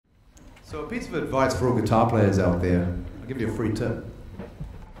So a piece of advice for all guitar players out there, I'll give you a free tip.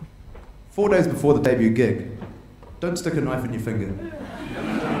 4 days before the debut gig, don't stick a knife in your finger.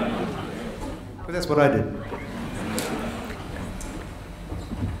 But that's what I did.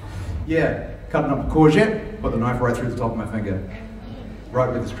 Yeah, cutting up a courgette, put the knife right through the top of my finger, right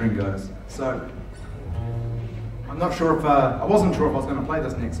where the string goes. So, I'm not sure if, I wasn't sure if I was going to play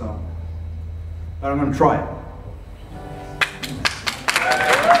this next song, but I'm going to try it.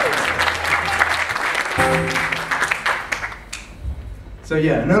 So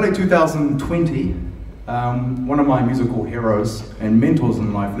yeah, in early 2020, one of my musical heroes and mentors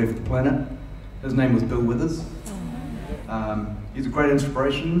in life left the planet. His name was Bill Withers. He's a great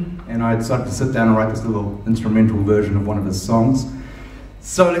inspiration, and I decided to sit down and write this little instrumental version of one of his songs.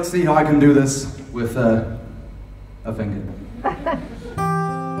 So let's see how I can do this with a finger.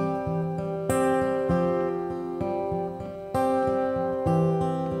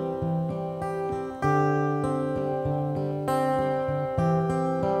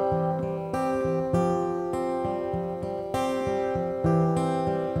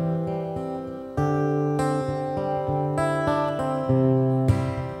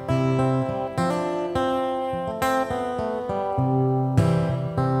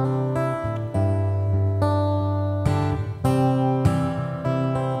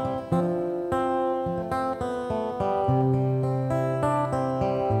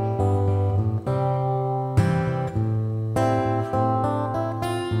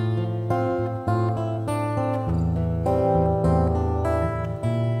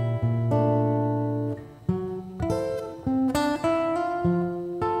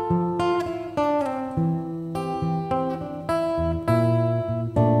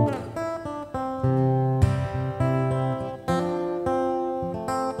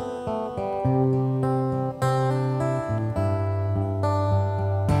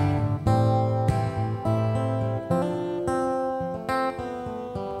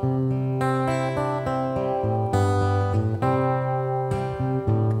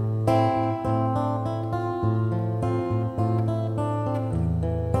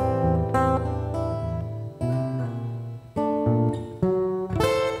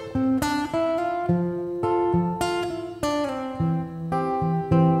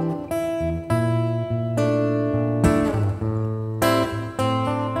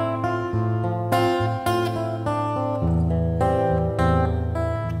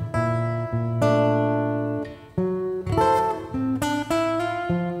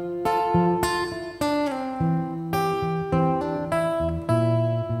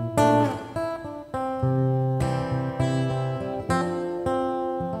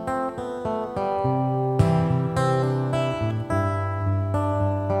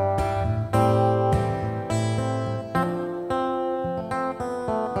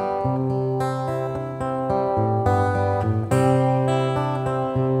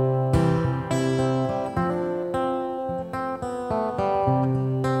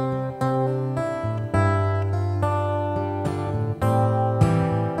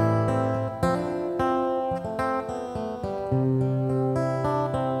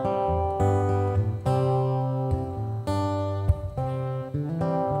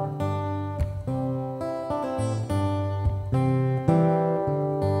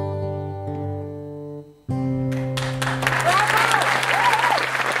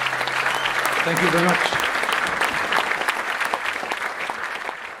 Thank you very much.